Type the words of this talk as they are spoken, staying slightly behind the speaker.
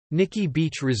Nikki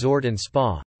Beach Resort and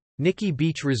Spa. Nikki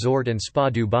Beach Resort and Spa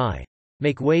Dubai.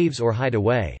 Make waves or hide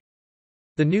away.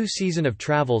 The new season of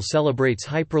travel celebrates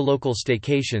hyperlocal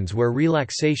staycations where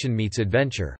relaxation meets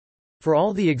adventure. For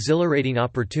all the exhilarating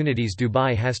opportunities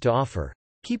Dubai has to offer,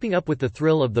 keeping up with the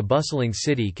thrill of the bustling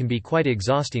city can be quite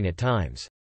exhausting at times.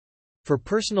 For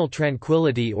personal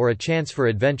tranquility or a chance for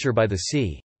adventure by the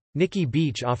sea, Nikki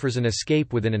Beach offers an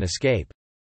escape within an escape.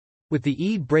 With the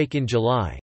Eid break in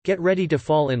July, get ready to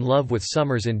fall in love with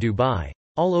summers in Dubai,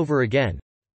 all over again.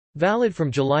 Valid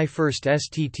from July 1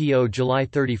 ST to July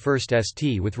 31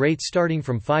 ST with rates starting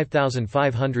from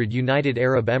 5,500 United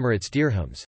Arab Emirates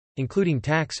dirhams, including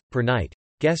tax, per night.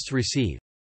 Guests receive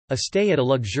a stay at a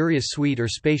luxurious suite or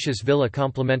spacious villa,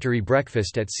 complimentary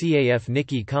breakfast at CAF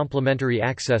Nikki, complimentary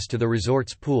access to the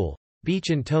resort's pool, beach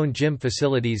and tone gym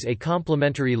facilities, a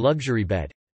complimentary luxury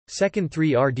bed, second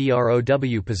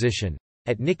 3RDROW position,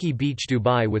 at Nikki Beach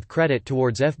Dubai with credit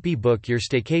towards FB. Book your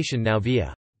staycation now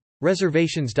via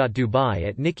reservations.dubai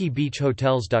at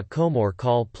nikkibeachhotels.com or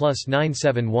call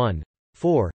 +971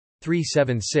 4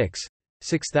 376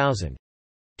 6000.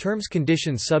 Terms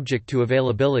conditions subject to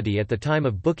availability at the time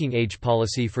of booking. Age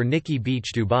policy for Nikki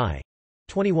Beach Dubai.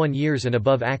 21 years and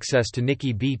above. Access to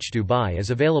Nikki Beach Dubai is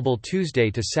available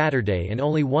Tuesday to Saturday and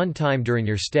only one time during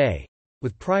your stay,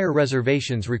 with prior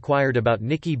reservations required. About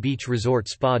Nikki Beach Resort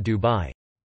Spa Dubai.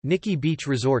 Nikki Beach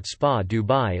Resort Spa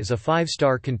Dubai is a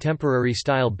 5-star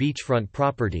contemporary-style beachfront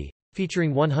property,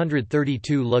 featuring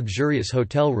 132 luxurious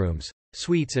hotel rooms,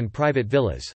 suites and private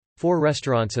villas, 4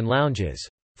 restaurants and lounges,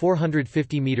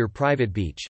 450-meter private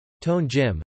beach, tone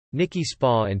gym, Nikki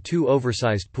Spa and 2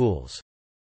 oversized pools.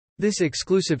 This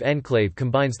exclusive enclave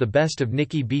combines the best of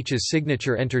Nikki Beach's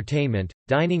signature entertainment,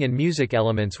 dining and music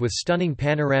elements with stunning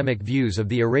panoramic views of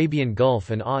the Arabian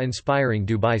Gulf and awe-inspiring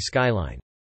Dubai skyline.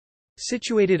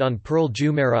 Situated on Pearl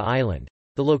Jumeirah Island,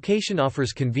 the location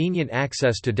offers convenient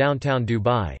access to downtown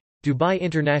Dubai, Dubai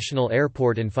International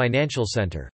Airport and Financial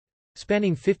Center.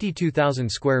 Spanning 52,000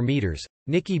 square meters,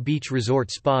 Nikki Beach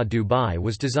Resort Spa Dubai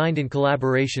was designed in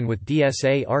collaboration with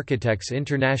DSA Architects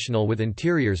International with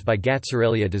interiors by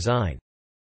Gatsarelia Design.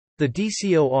 The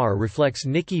DCOR reflects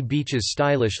Nikki Beach's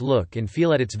stylish look and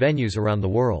feel at its venues around the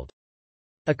world.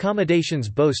 Accommodations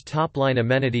boast top-line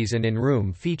amenities and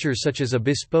in-room features such as a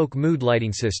bespoke mood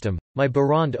lighting system, My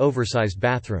Barand oversized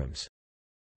bathrooms.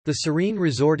 The serene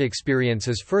resort experience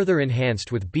is further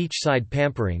enhanced with beachside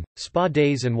pampering, spa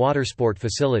days and watersport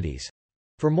facilities.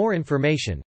 For more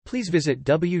information, please visit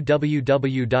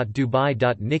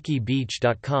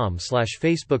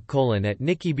www.dubai.nikkibeach.com/Facebook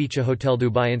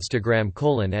 @NikkiBeachHotelDubai Instagram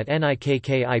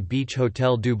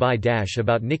 @NIKKIBeachHotelDubai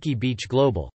About Nikki Beach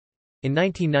Global. In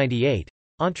 1998,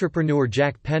 entrepreneur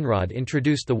Jack Penrod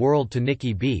introduced the world to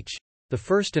Nikki Beach, the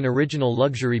first and original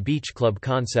luxury beach club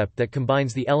concept that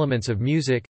combines the elements of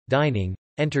music, dining,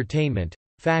 entertainment,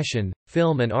 fashion,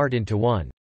 film and art into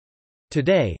one.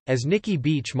 Today, as Nikki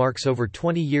Beach marks over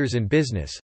 20 years in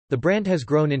business, the brand has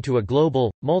grown into a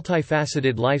global,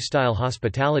 multifaceted lifestyle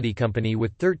hospitality company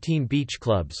with 13 beach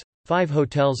clubs, 5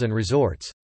 hotels and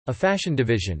resorts, a fashion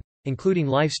division, including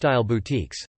lifestyle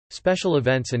boutiques, special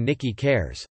events and Nikki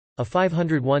Cares, a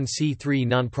 501c3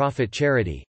 nonprofit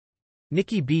charity.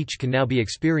 Nikki Beach can now be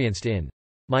experienced in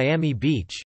Miami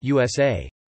Beach, USA,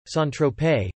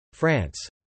 Saint-Tropez, France,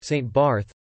 St.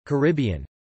 Barth, Caribbean,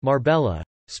 Marbella,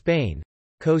 Spain,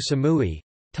 Koh Samui,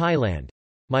 Thailand,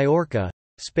 Majorca,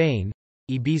 Spain,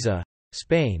 Ibiza,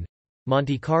 Spain,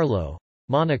 Monte Carlo,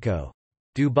 Monaco,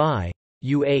 Dubai,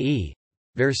 UAE,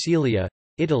 Versilia,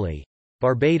 Italy,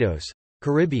 Barbados,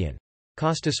 Caribbean,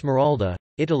 Costa Smeralda,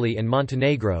 Italy and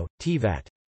Montenegro, Tivat.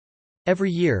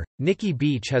 Every year, Nikki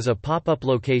Beach has a pop-up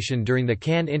location during the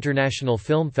Cannes International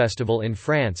Film Festival in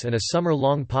France and a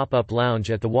summer-long pop-up lounge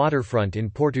at the waterfront in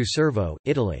Porto Cervo,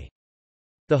 Italy.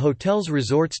 The hotel's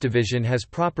resorts division has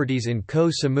properties in Koh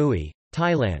Samui,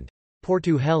 Thailand,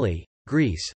 Porto Heli,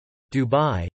 Greece,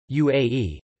 Dubai,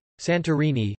 UAE,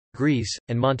 Santorini, Greece,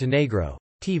 and Montenegro,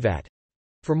 Tivat.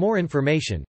 For more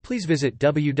information, please visit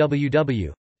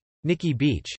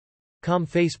www.nikkibeach.com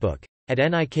Facebook,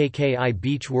 @NIKKI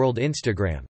Beach World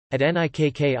Instagram,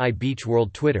 @NIKKI Beach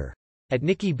World Twitter,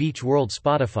 @Nikki Beach World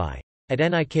Spotify,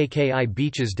 @NIKKI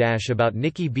Beaches About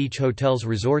Nikki Beach Hotels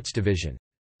Resorts Division.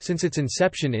 Since its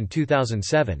inception in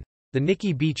 2007, the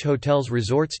Nikki Beach Hotels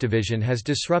Resorts Division has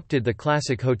disrupted the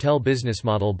classic hotel business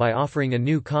model by offering a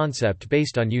new concept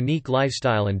based on unique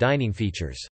lifestyle and dining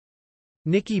features.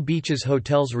 Nikki Beach's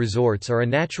hotels resorts are a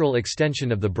natural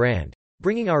extension of the brand,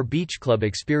 bringing our beach club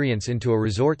experience into a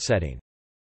resort setting.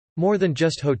 More than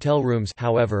just hotel rooms,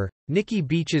 however, Nikki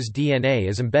Beach's DNA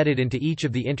is embedded into each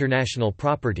of the international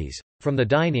properties, from the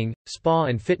dining, spa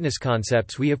and fitness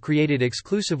concepts we have created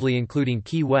exclusively including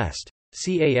Key West,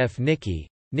 CAF Nikki,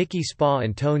 Nikki Spa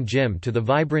and Tone Gym to the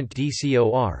vibrant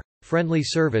DCOR, friendly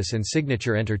service and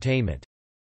signature entertainment.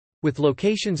 With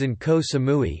locations in Koh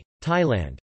Samui,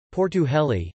 Thailand, Porto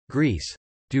Heli, Greece,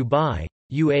 Dubai,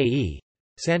 UAE,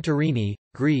 Santorini,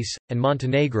 Greece, and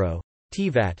Montenegro,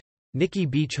 Tivat, Nikki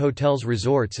Beach Hotels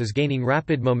Resorts is gaining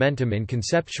rapid momentum in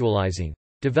conceptualizing,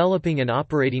 developing and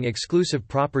operating exclusive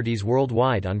properties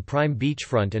worldwide on prime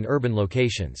beachfront and urban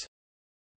locations.